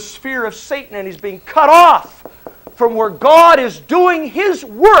into the sphere of Satan, and he's being cut off from where God is doing His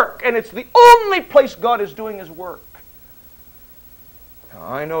work. And it's the only place God is doing His work. Now,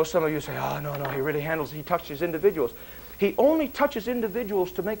 I know some of you say, oh, no, He touches individuals. He only touches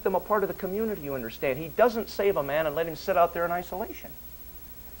individuals to make them a part of the community, you understand. He doesn't save a man and let him sit out there in isolation.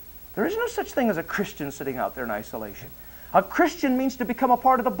 There is no such thing as a Christian sitting out there in isolation. A Christian means to become a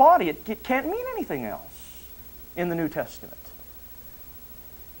part of the body. It can't mean anything else in the New Testament.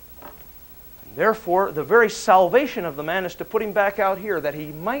 And therefore, the very salvation of the man is to put him back out here that he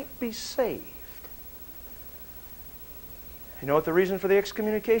might be saved. You know what the reason for the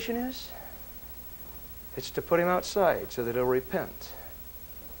excommunication is? It's to put him outside so that he'll repent.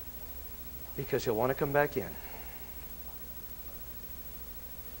 Because he'll want to come back in.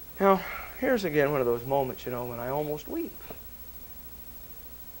 Now, here's again one of those moments, when I almost weep.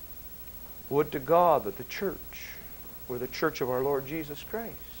 Would to God that the church were the church of our Lord Jesus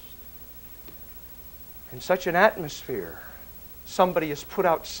Christ. In such an atmosphere, somebody is put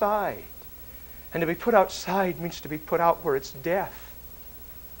outside. And to be put outside means to be put out where it's death.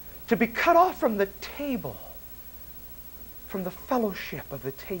 To be cut off from the table, from the fellowship of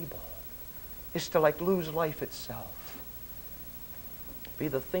the table, is to lose life itself. Be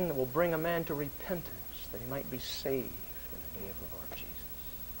the thing that will bring a man to repentance, that he might be saved in the day of the Lord Jesus.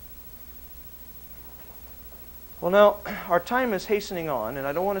 Well, now, our time is hastening on, and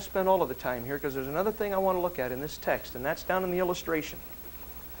I don't want to spend all of the time here because there's another thing I want to look at in this text, and that's down in the illustration.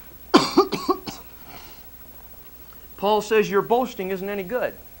 Paul says your boasting isn't any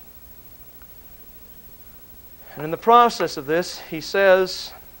good. And in the process of this,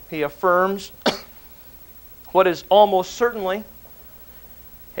 he affirms what is almost certainly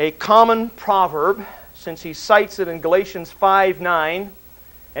a common proverb, since he cites it in Galatians 5:9,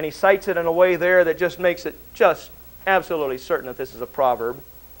 and he cites it in a way there that just makes it just absolutely certain that this is a proverb.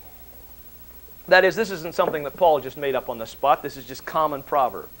 That is, this isn't something that Paul just made up on the spot. This is just common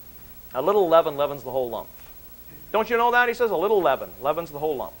proverb. A little leaven leavens the whole lump. Don't you know that? He says a little leaven leavens the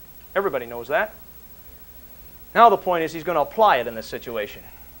whole lump. Everybody knows that. Now the point is he's going to apply it in this situation.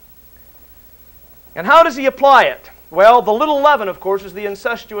 And how does he apply it? Well, the little leaven, of course, is the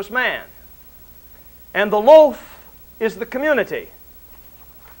incestuous man. And the loaf is the community.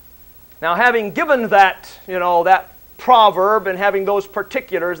 Now, having given that, that proverb and having those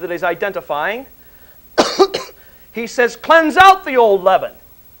particulars that he's identifying, he says, cleanse out the old leaven,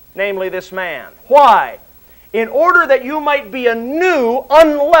 namely this man. Why? In order that you might be a new,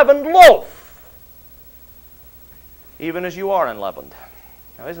 unleavened loaf, even as you are unleavened.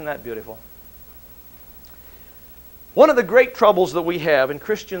 Now, isn't that beautiful? One of the great troubles that we have in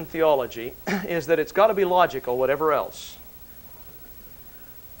Christian theology is that it's got to be logical, whatever else.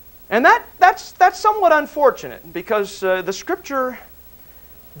 And that's somewhat unfortunate, because the Scripture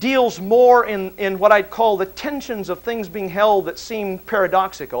deals more in what I'd call the tensions of things being held that seem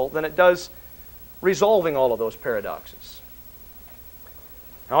paradoxical than it does resolving all of those paradoxes.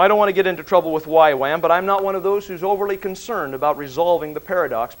 Now, I don't want to get into trouble with YWAM, but I'm not one of those who's overly concerned about resolving the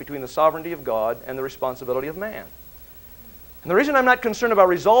paradox between the sovereignty of God and the responsibility of man. And the reason I'm not concerned about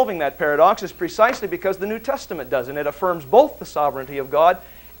resolving that paradox is precisely because the New Testament does, and it affirms both the sovereignty of God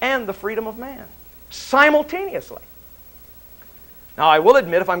and the freedom of man simultaneously. Now, I will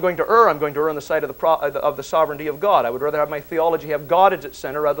admit, if I'm going to err on the side of the sovereignty of God. I would rather have my theology have God as its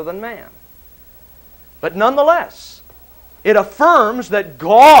center rather than man. But nonetheless, it affirms that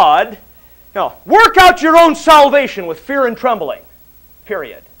God, work out your own salvation with fear and trembling,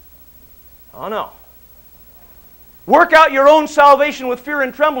 period. Oh, no. Work out your own salvation with fear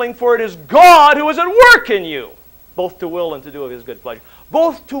and trembling, for it is God who is at work in you, both to will and to do of His good pleasure.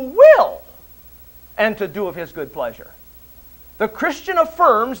 Both to will and to do of His good pleasure. The Christian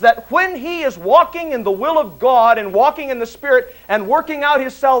affirms that when he is walking in the will of God and walking in the Spirit and working out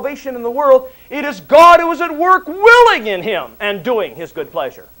his salvation in the world, it is God who is at work willing in him and doing His good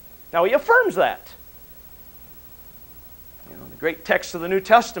pleasure. Now, he affirms that. The great texts of the New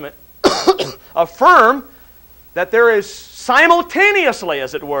Testament affirm that there is simultaneously,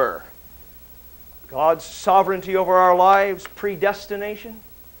 as it were, God's sovereignty over our lives, predestination,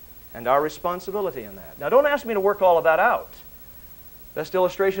 and our responsibility in that. Now, don't ask me to work all of that out. Best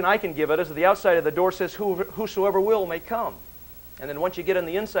illustration I can give it is that the outside of the door says, whosoever will may come. And then once you get on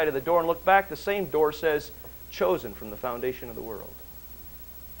the inside of the door and look back, the same door says, chosen from the foundation of the world.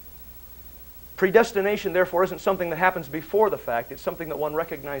 Predestination, therefore, isn't something that happens before the fact. It's something that one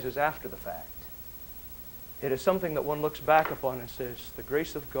recognizes after the fact. It is something that one looks back upon and says, the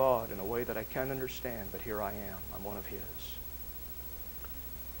grace of God in a way that I can't understand, but here I am. I'm one of His.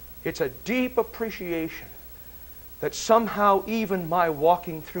 It's a deep appreciation that somehow even my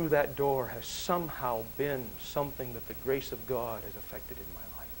walking through that door has somehow been something that the grace of God has affected in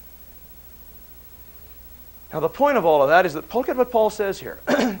my life. Now, the point of all of that is that look at what Paul says here.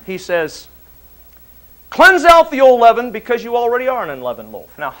 He says, cleanse out the old leaven because you already are an unleavened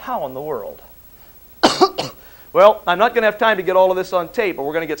loaf. Now, how in the world? Well, I'm not going to have time to get all of this on tape, but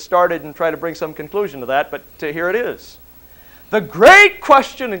we're going to get started and try to bring some conclusion to that, but here it is. The great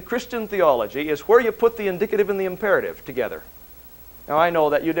question in Christian theology is where you put the indicative and the imperative together. Now, I know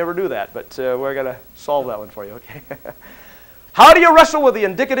that you never do that, but we're going to solve that one for you, okay? How do you wrestle with the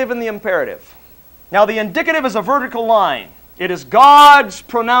indicative and the imperative? Now, the indicative is a vertical line. It is God's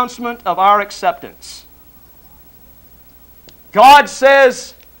pronouncement of our acceptance. God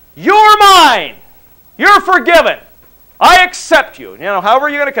says, you're mine. You're forgiven. I accept you. However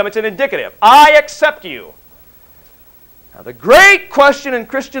you're going to come, it's an indicative. I accept you. Now, the great question in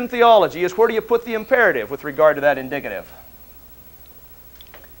Christian theology is where do you put the imperative with regard to that indicative?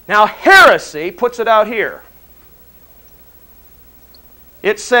 Now, heresy puts it out here.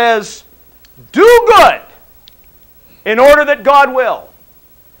 It says, do good in order that God will.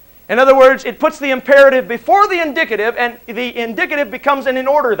 In other words, it puts the imperative before the indicative, and the indicative becomes an in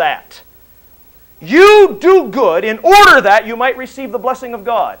order that. You do good in order that you might receive the blessing of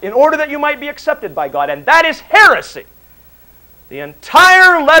God, in order that you might be accepted by God, and that is heresy. The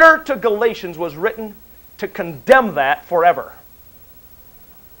entire letter to Galatians was written to condemn that forever.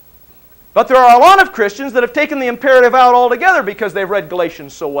 But there are a lot of Christians that have taken the imperative out altogether because they've read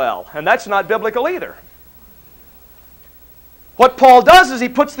Galatians so well, and that's not biblical either. What Paul does is he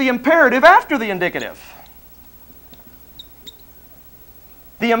puts the imperative after the indicative.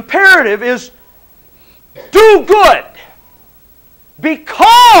 The imperative is, do good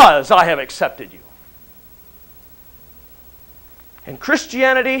because I have accepted you. In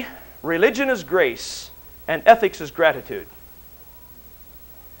Christianity, religion is grace and ethics is gratitude.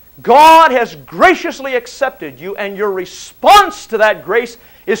 God has graciously accepted you, and your response to that grace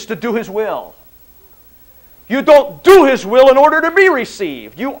is to do His will. You don't do His will in order to be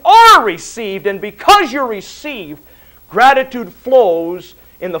received. You are received, and because you're received, gratitude flows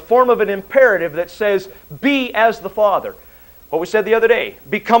in the form of an imperative that says, be as the Father. What we said the other day,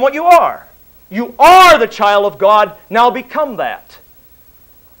 become what you are. You are the child of God, now become that.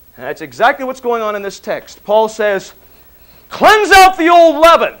 And that's exactly what's going on in this text. Paul says, cleanse out the old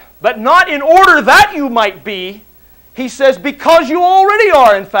leaven, but not in order that you might be. He says, because you already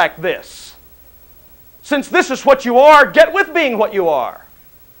are, in fact, this. Since this is what you are, get with being what you are.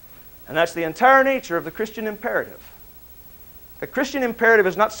 And that's the entire nature of the Christian imperative. The Christian imperative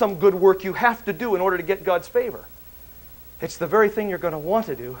is not some good work you have to do in order to get God's favor. It's the very thing you're going to want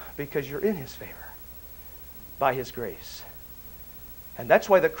to do because you're in His favor by His grace. And that's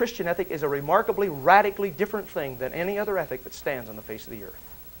why the Christian ethic is a remarkably, radically different thing than any other ethic that stands on the face of the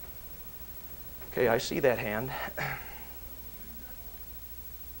earth. Okay, I see that hand.